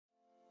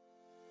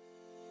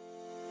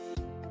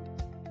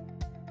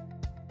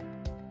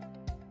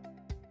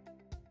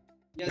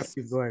Yeah,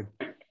 please go ahead.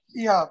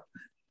 Yeah.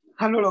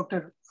 Hello,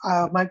 doctor.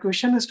 My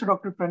question is to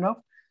Dr. Pranav.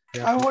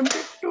 Yeah, I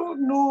wanted to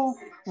know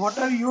what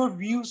are your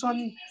views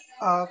on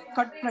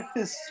cut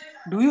practice?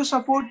 Do you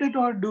support it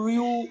or do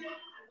you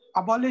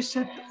abolish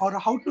it, or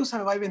how to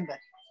survive in that?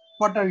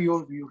 What are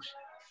your views?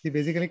 see,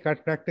 basically,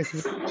 cut practice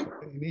is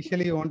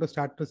initially you want to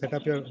start to set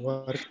up your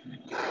work.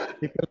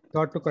 People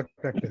thought to cut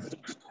practice.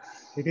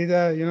 It is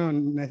a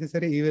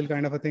necessary evil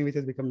kind of a thing which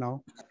has become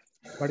now.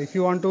 But if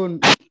you want to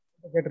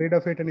get rid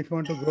of it and if you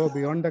want to grow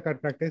beyond the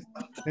cut practice,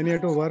 then you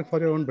have to work for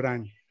your own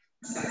brand.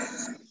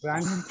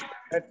 Brand means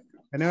that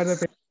whenever the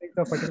patient thinks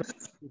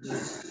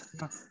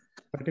of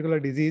particular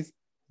disease,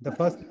 the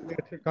first thing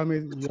that should come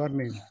is your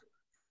name.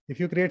 If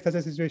you create such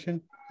a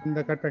situation, then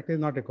the cut practice is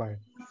not required.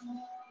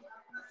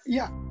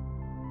 Yeah.